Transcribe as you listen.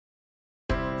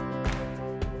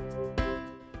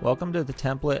Welcome to the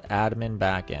Templett admin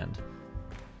backend.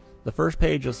 The first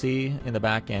page you'll see in the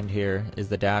backend here is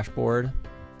the dashboard,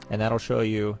 and that'll show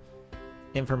you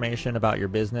information about your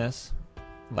business,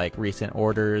 like recent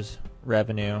orders,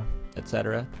 revenue,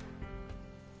 etc.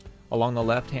 Along the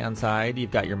left-hand side,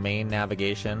 you've got your main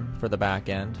navigation for the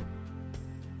backend.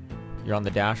 You're on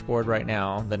the dashboard right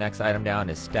now. The next item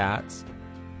down is stats.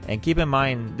 And keep in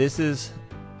mind, this is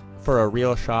for a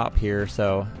real shop here,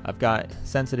 so I've got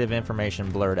sensitive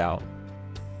information blurred out.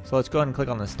 So let's go ahead and click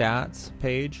on the stats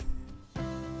page.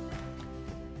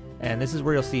 And this is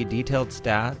where you'll see detailed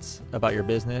stats about your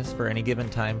business for any given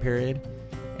time period.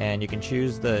 And you can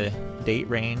choose the date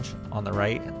range on the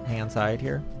right hand side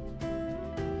here.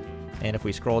 And if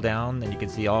we scroll down, then you can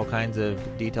see all kinds of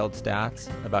detailed stats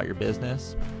about your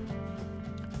business.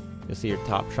 You'll see your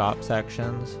top shop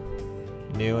sections,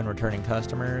 new and returning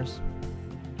customers,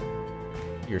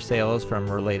 your sales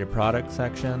from related products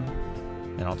section,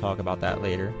 and I'll talk about that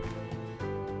later,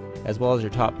 as well as your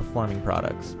top performing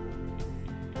products.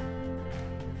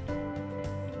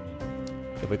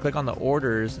 If we click on the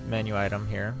orders menu item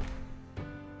here,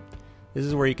 this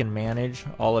is where you can manage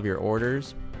all of your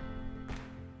orders.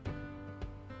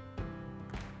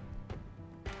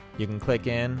 You can click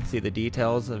in, see the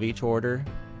details of each order.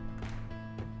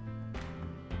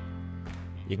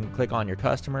 You can click on your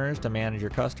customers to manage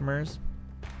your customers.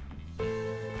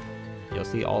 You'll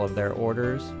see all of their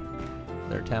orders,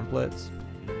 their templates,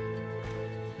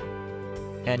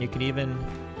 and you can even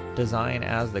design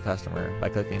as the customer by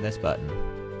clicking this button.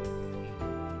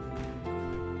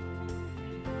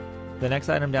 The next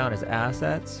item down is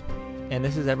assets, and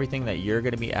this is everything that you're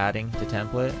going to be adding to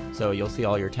Templett. So you'll see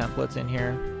all your templates in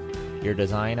here, your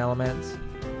design elements,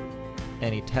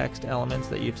 any text elements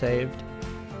that you've saved,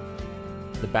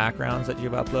 the backgrounds that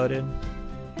you've uploaded,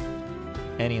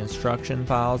 any instruction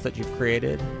files that you've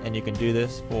created, and you can do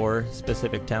this for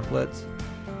specific templates.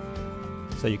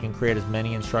 So you can create as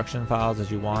many instruction files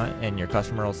as you want, and your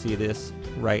customer will see this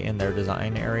right in their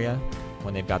design area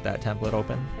when they've got that template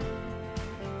open.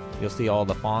 You'll see all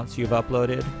the fonts you've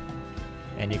uploaded,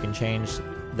 and you can change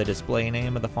the display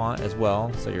name of the font as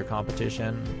well, so your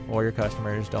competition or your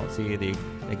customers don't see the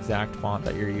exact font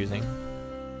that you're using.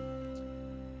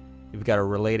 You've got a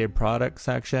related product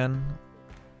section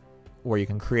where you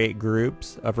can create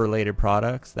groups of related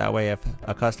products. That way, if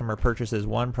a customer purchases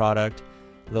one product,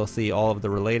 they'll see all of the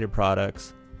related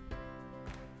products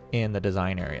in the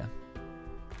design area.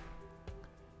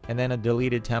 And then a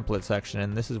deleted template section,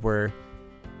 and this is where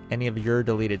any of your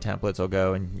deleted templates will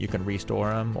go, and you can restore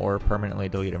them or permanently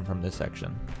delete them from this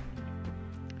section.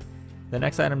 The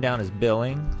next item down is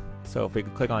billing. So if we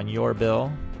could click on your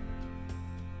bill,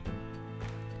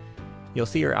 you'll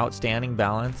see your outstanding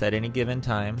balance at any given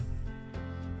time.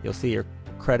 You'll see your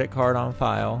credit card on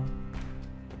file,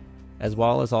 as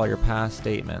well as all your past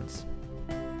statements.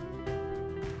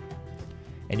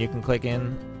 And you can click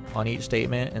in on each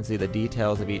statement and see the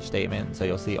details of each statement, so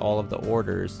you'll see all of the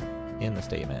orders in the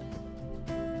statement.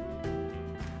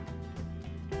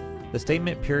 The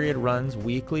statement period runs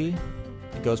weekly.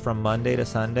 It goes from Monday to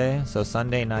Sunday, so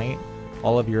Sunday night,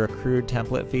 all of your accrued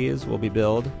template fees will be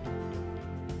billed.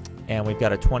 And we've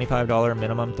got a $25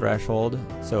 minimum threshold,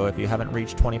 so if you haven't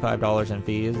reached $25 in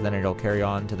fees, then it'll carry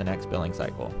on to the next billing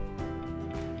cycle.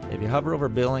 If you hover over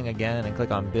billing again and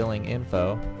click on billing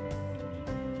info,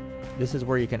 this is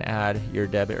where you can add your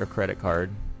debit or credit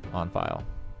card on file.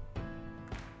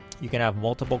 You can have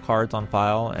multiple cards on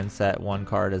file and set one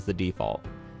card as the default.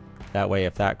 That way,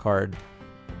 if that card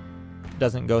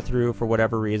doesn't go through for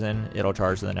whatever reason, it'll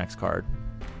charge the next card.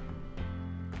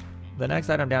 The next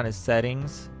item down is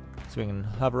settings. So we can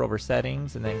hover over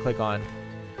settings and then click on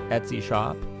Etsy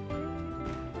shop.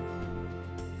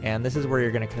 And this is where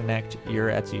you're going to connect your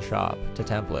Etsy shop to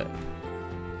Templett.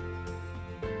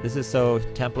 This is so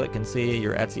Templett can see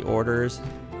your Etsy orders,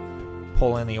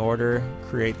 pull in the order,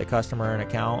 create the customer an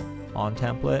account on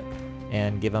Templett,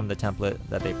 and give them the template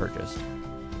that they purchased.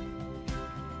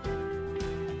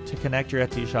 To connect your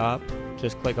Etsy shop,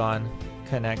 just click on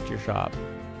Connect Your Shop.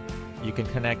 You can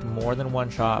connect more than one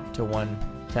shop to one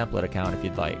template account if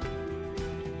you'd like.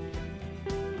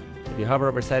 If you hover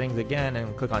over settings again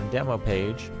and click on demo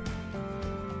page,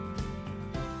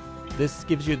 this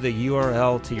gives you the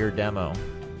URL to your demo.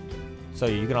 So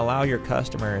you can allow your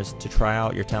customers to try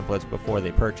out your templates before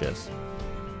they purchase.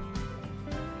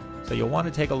 So you'll want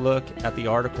to take a look at the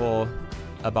article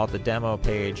about the demo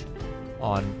page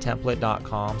on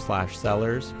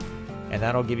templett.com/sellers, and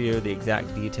that'll give you the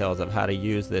exact details of how to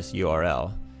use this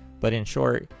URL. But in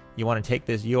short, you want to take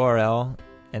this URL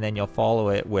and then you'll follow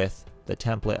it with the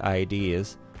template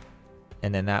IDs,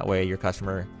 and then that way your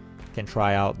customer can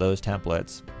try out those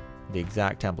templates, the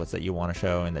exact templates that you want to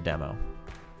show in the demo.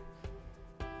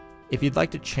 If you'd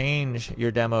like to change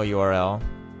your demo URL,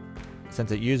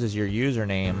 since it uses your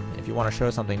username, if you want to show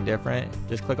something different,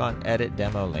 just click on Edit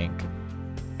Demo Link,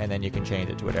 and then you can change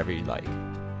it to whatever you'd like.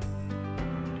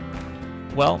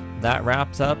 Well, that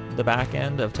wraps up the back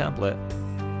end of Templett.